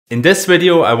In this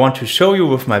video, I want to show you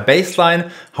with my bassline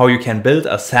how you can build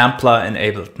a sampler in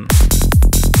Ableton.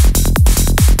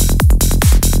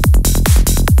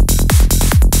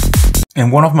 In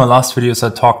one of my last videos, I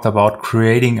talked about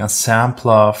creating a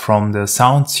sampler from the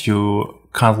sounds you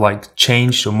kind of like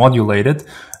changed or modulated.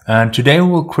 And today we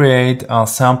will create a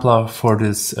sampler for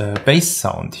this bass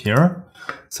sound here.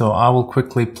 So I will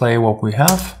quickly play what we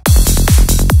have.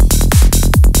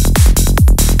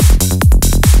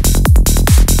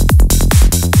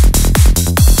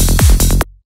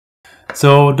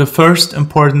 So the first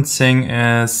important thing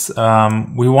is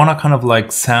we want to kind of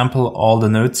like sample all the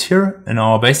notes here in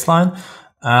our bass line,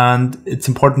 and it's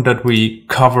important that we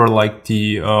cover like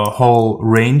the whole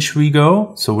range we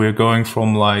go. So we're going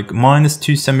from like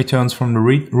 -2 semitones from the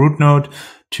root note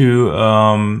to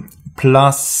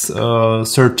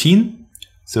 +13.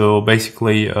 So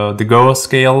basically the Goa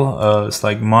scale is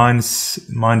like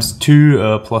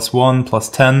 -2, +1,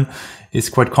 +10 is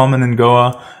quite common in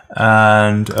Goa.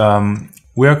 And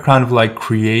we're kind of like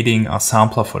creating a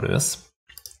sampler for this.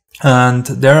 And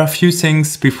there are a few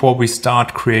things before we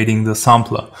start creating the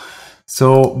sampler.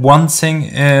 So one thing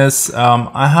is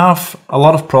I have a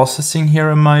lot of processing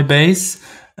here in my bass,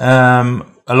 a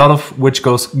lot of which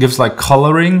gives like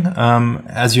coloring,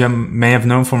 as you may have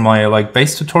known from my like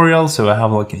bass tutorial. So I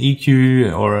have like an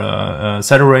EQ or a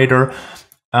saturator,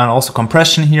 and also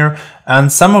compression here. And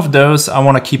some of those I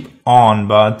want to keep on,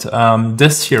 but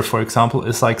this here, for example,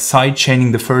 is like side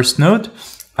chaining the first note,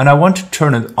 and I want to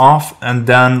turn it off and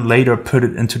then later put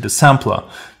it into the sampler,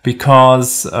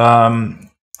 because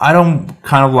I don't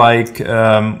kind of like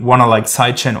want to like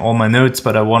sidechain all my notes,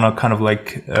 but I want to kind of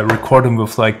like record them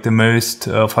with like the most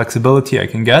flexibility I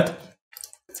can get.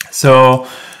 So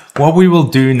what we will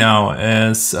do now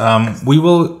is we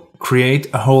will create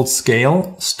a whole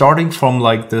scale starting from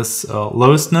like this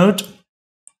lowest note.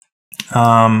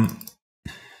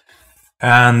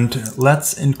 And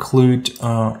let's include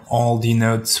all the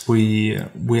notes we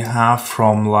have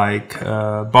from like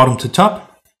bottom to top.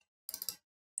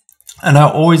 And I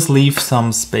always leave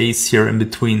some space here in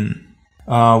between.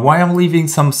 Why I'm leaving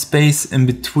some space in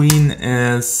between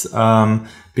is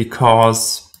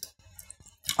because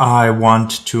I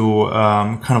want to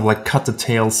kind of like cut the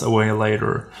tails away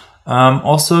later.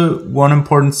 Also, one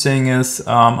important thing is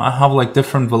I have like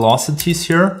different velocities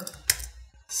here.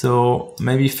 So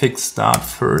maybe fix that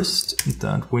first,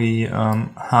 that we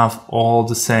have all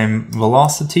the same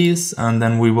velocities, and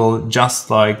then we will just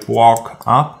like walk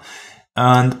up.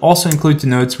 And also include the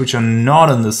notes which are not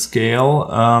on the scale.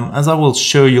 As I will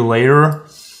show you later,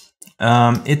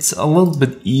 it's a little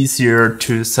bit easier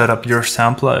to set up your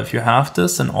sampler if you have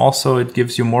this, and also it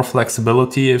gives you more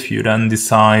flexibility if you then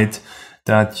decide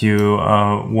that you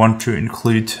want to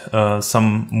include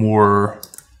some more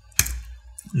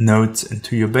notes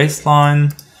into your bass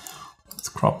line. Let's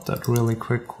crop that really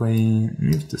quickly,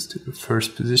 move this to the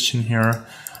first position here,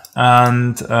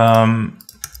 and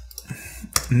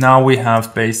now we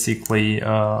have basically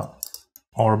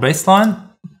our bass line.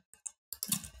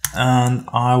 And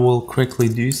I will quickly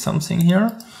do something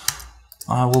here.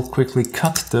 I will quickly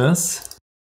cut this.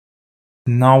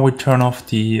 Now we turn off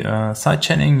the side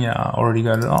chaining. Yeah, I already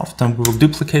got it off. Then we will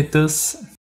duplicate this,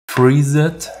 freeze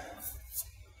it,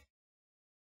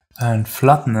 and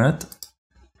flatten it.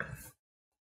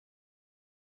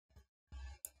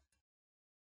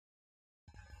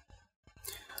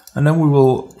 And then we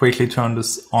will quickly turn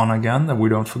this on again, that we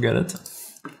don't forget it.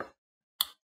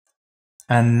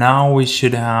 And now we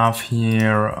should have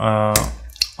here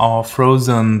our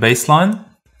frozen bass line.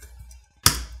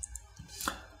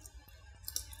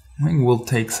 I think it will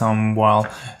take some while.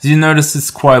 As you notice, it's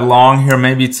quite long here.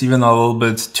 Maybe it's even a little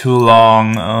bit too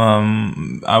long.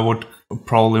 I would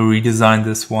probably redesign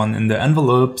this one in the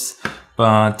envelopes.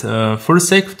 But for the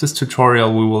sake of this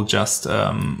tutorial, we will just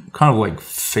kind of like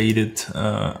fade it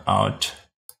out.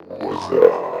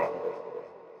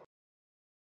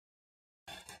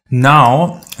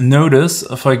 Now, notice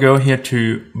if I go here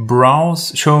to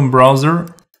browse, show in browser,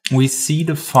 we see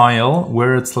the file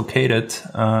where it's located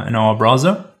in our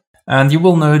browser. And you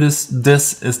will notice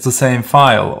this is the same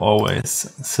file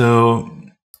always. So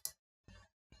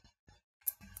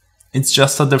it's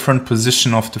just a different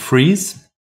position of the freeze.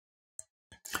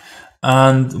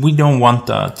 And we don't want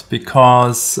that,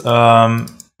 because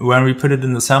when we put it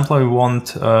in the sampler, we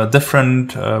want a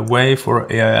different way for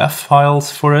AIF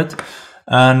files for it.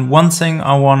 And one thing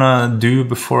I want to do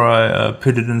before I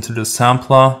put it into the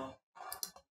sampler,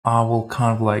 I will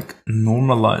kind of like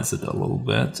normalize it a little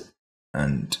bit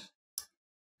and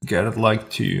get it like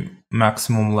to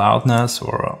maximum loudness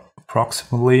or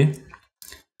approximately.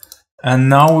 And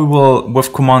now we will,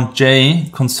 with Command J,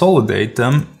 consolidate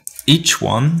them, each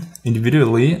one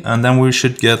individually, and then we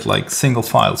should get like single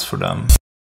files for them.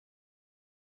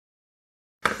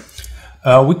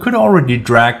 We could already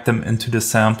drag them into the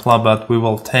sampler, but we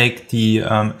will take the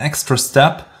extra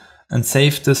step and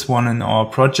save this one in our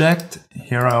project.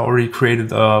 Here I already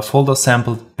created a folder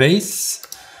sampled base.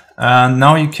 And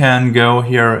now you can go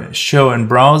here, show in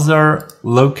browser,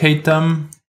 locate them.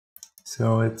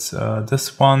 So it's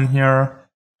this one here.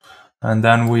 And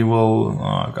then we will,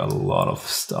 got a lot of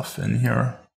stuff in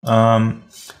here. And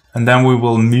then we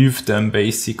will move them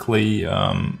basically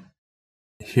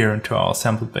here into our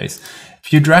sampled base.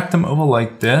 If you drag them over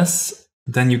like this,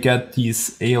 then you get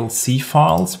these ALC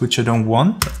files, which I don't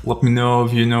want. Let me know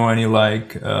if you know any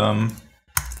like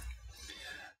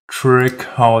trick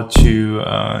how to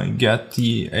get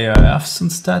the AIFs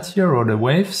instead here, or the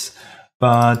waves,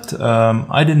 but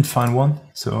I didn't find one,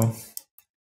 so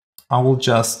I will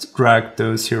just drag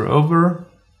those here over.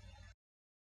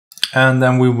 And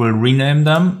then we will rename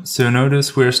them. So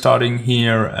notice we're starting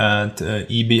here at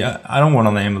EB. I don't want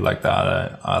to name it like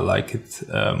that. I like it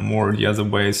more the other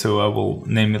way. So I will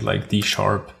name it like D#.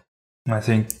 I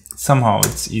think somehow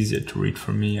it's easier to read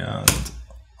for me and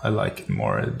I like it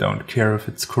more. I don't care if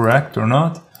it's correct or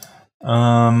not.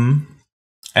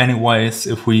 Anyways,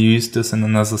 if we use this in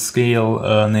another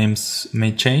scale, names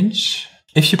may change.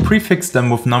 If you prefix them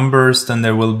with numbers, then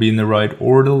they will be in the right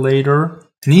order later.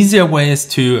 An easier way is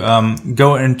to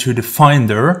go into the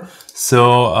Finder.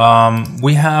 So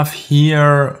we have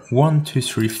here 1, 2,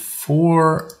 3,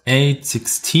 4, 8,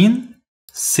 16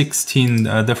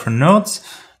 different notes.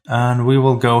 And we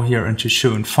will go here into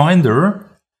Show in Finder.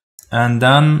 And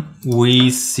then we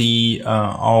see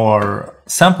our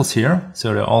samples here.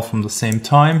 So they're all from the same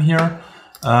time here.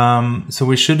 So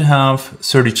we should have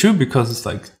 32 because it's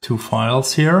like 2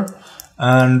 files here.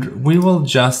 And we will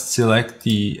just select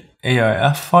the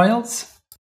AIF files.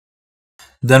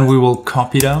 Then we will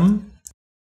copy them.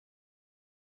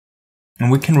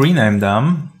 And we can rename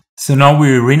them. So now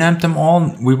we renamed them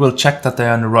all. We will check that they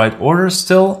are in the right order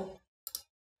still.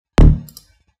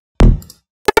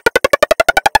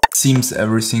 Seems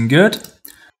everything good.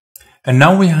 And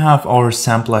now we have our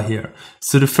sampler here.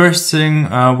 So the first thing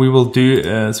we will do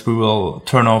is we will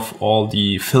turn off all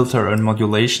the filter and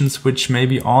modulations which may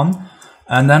be on.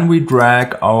 And then we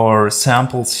drag our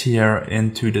samples here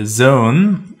into the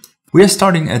zone. We are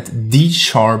starting at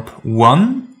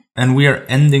D#1 and we are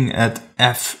ending at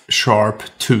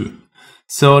F#2.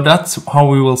 So that's how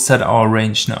we will set our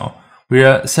range now. We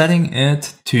are setting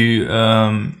it to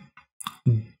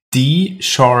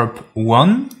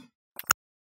D#1.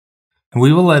 And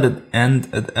we will let it end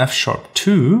at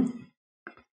F#2.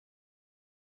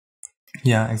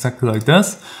 Yeah, exactly like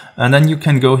this. And then you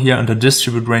can go here under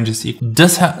distribute ranges equal.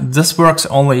 This works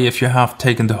only if you have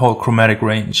taken the whole chromatic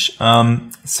range.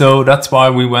 So that's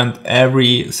why we went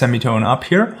every semitone up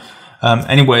here.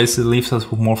 Anyways, it leaves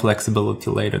us with more flexibility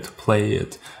later to play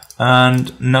it.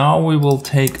 And now we will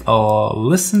take a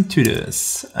listen to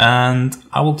this and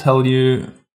I will tell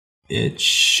you it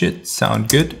should sound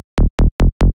good.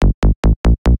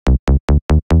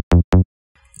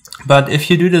 But if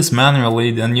you do this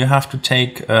manually, then you have to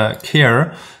take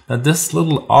care that this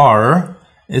little R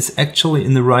is actually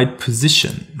in the right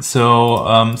position.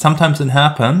 So sometimes it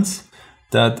happens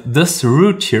that this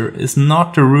root here is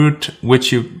not the root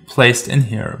which you placed in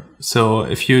here. So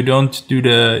if you don't do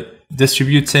the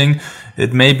distributing,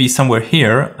 it may be somewhere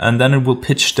here and then it will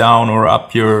pitch down or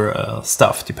up your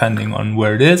stuff depending on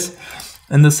where it is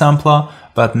in the sampler.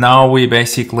 But now we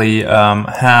basically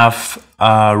have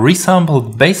a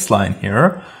resampled bassline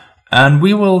here, and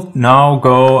we will now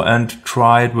go and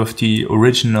try it with the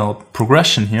original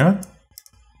progression here.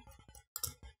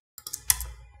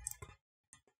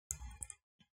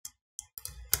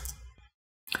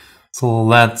 So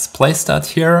let's place that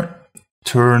here,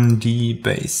 turn the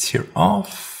bass here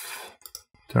off,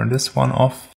 turn this one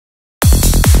off.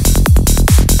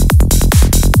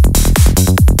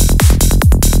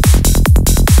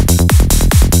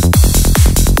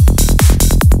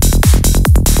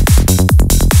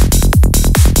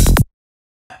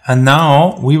 And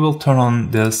now we will turn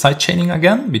on the sidechaining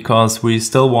again, because we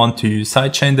still want to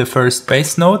sidechain the first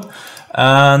bass note.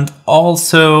 And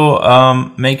also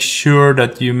make sure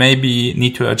that you maybe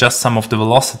need to adjust some of the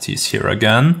velocities here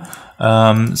again,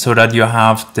 so that you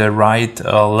have the right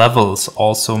levels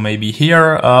also maybe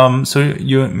here. So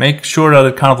you make sure that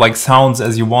it kind of like sounds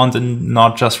as you want and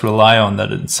not just rely on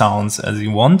that it sounds as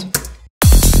you want.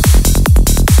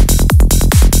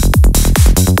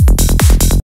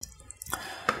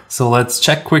 So So let's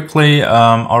check quickly.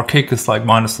 Our kick is like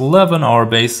 -11, our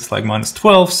bass is like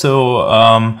 -12,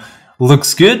 so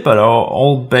looks good, but our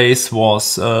old bass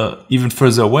was even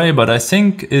further away, but I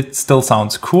think it still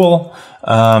sounds cool.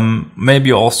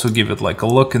 Maybe also give it like a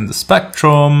look in the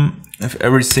spectrum, if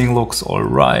everything looks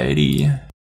alrighty.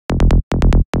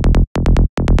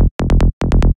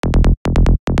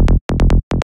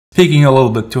 Peaking a little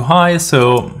bit too high,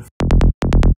 so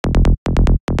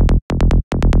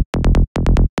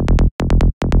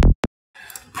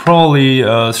probably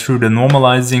through the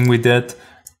normalizing we did.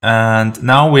 And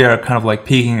now we are kind of like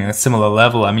peaking at a similar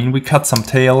level. I mean, we cut some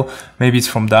tail, maybe it's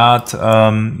from that,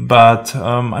 but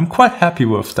I'm quite happy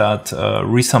with that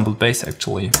resampled bass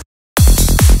actually.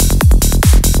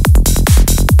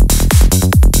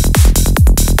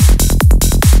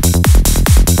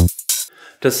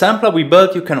 The sampler we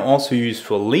built you can also use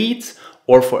for leads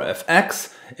or for FX.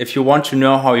 If you want to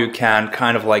know how you can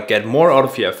kind of like get more out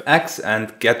of your FX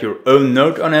and get your own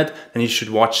note on it, then you should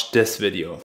watch this video.